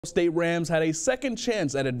State Rams had a second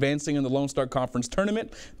chance at advancing in the Lone Star Conference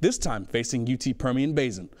tournament, this time facing UT Permian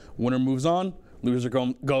Basin. Winner moves on, loser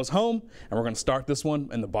goes home, and we're going to start this one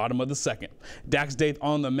in the bottom of the second. Dax Daith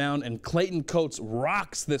on the mound, and Clayton Coates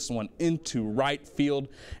rocks this one into right field,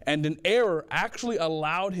 and an error actually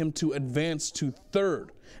allowed him to advance to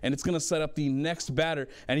third. And it's going to set up the next batter.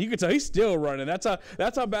 And you can tell he's still running. That's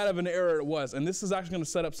how bad of an error it was. And this is actually going to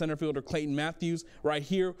set up center fielder Clayton Matthews right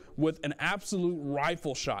here with an absolute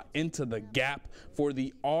rifle shot into the gap for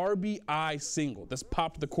the RBI single. This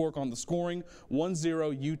popped the cork on the scoring,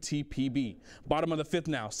 1-0 UTPB. Bottom of the fifth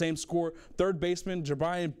now, same score. Third baseman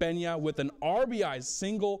Jabrian Benya with an RBI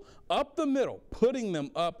single up the middle, putting them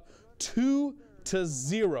up 2-0.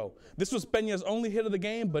 This was Benya's only hit of the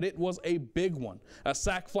game, but it was a big one. A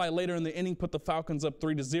sac fly later in the inning put the Falcons up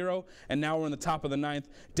 3-0, and now we're in the top of the ninth.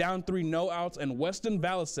 Down 3, no outs, and Weston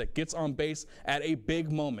Valisic gets on base at a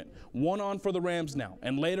big moment. 1 on for the Rams now,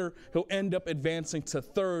 and later he'll end up advancing to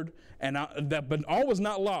third, but all was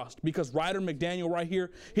not lost because Ryder McDaniel right here,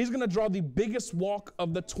 he's going to draw the biggest walk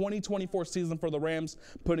of the 2024 season for the Rams,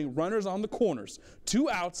 putting runners on the corners. 2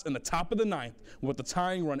 outs in the top of the ninth with the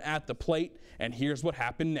tying run at the plate, and here's what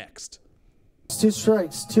happened next. 2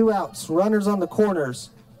 strikes, 2 outs, runners on the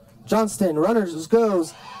corners. Johnston, runners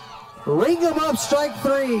goes, ring him up, strike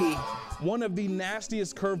 3. One of the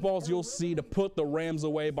nastiest curveballs you'll see to put the Rams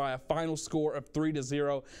away by a final score of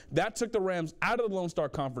 3-0. That took the Rams out of the Lone Star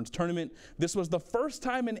Conference tournament. This was the first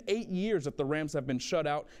time in 8 years that the Rams have been shut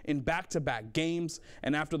out in back-to-back games.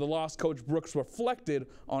 And after the loss, Coach Brooks reflected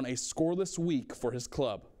on a scoreless week for his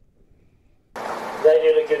club. They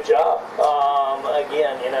did a good job.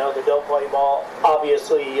 Again, you know, the don't play ball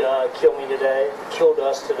obviously killed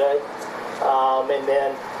us today. And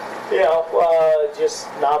then, you know, just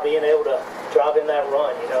not being able to drive in that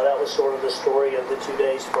run. You know, that was sort of the story of the 2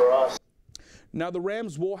 days for us. Now, the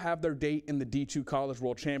Rams will have their date in the D2 College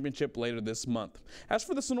World Championship later this month. As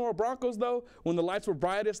for the Sonora Broncos, though, when the lights were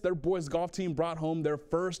brightest, their boys golf team brought home their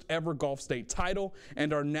first ever Gulf State title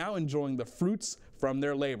and are now enjoying the fruits from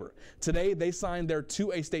their labor. Today, they signed their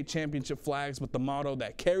 2A state championship flags with the motto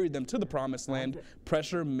that carried them to the promised land: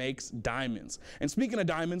 pressure makes diamonds. And speaking of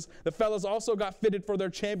diamonds, the fellas also got fitted for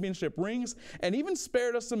their championship rings and even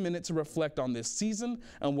spared us a minute to reflect on this season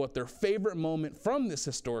and what their favorite moment from this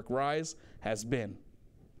historic rise has been.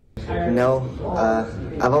 No,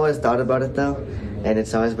 I've always thought about it though, and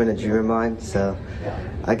it's always been a dream of mine, so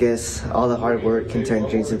I guess all the hard work can turn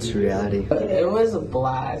dreams into reality. It was a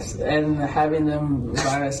blast, and having them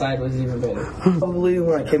by our side was even better. Probably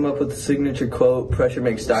when I came up with the signature quote, "Pressure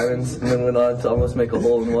makes diamonds," and then went on to almost make a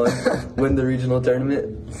hole-in-one, win the regional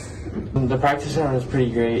tournament. The practice round was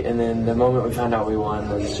pretty great, and then the moment we found out we won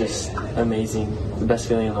was just amazing. The best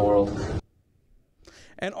feeling in the world.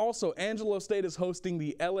 And also, Angelo State is hosting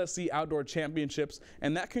the LSC Outdoor Championships,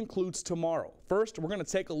 and that concludes tomorrow. First, we're going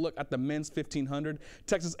to take a look at the men's 1500.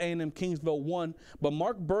 Texas A&M Kingsville won, but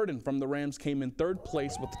Mark Burden from the Rams came in third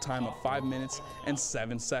place with a time of 5 minutes and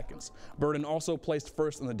 7 seconds. Burden also placed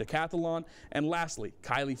first in the decathlon. And lastly,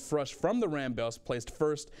 Kylie Frush from the Rambells placed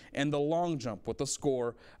first in the long jump with a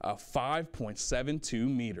score of 5.72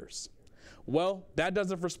 meters. Well, that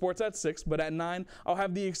does it for Sports at 6, but at 9, I'll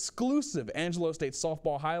have the exclusive Angelo State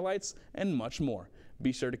softball highlights and much more.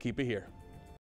 Be sure to keep it here.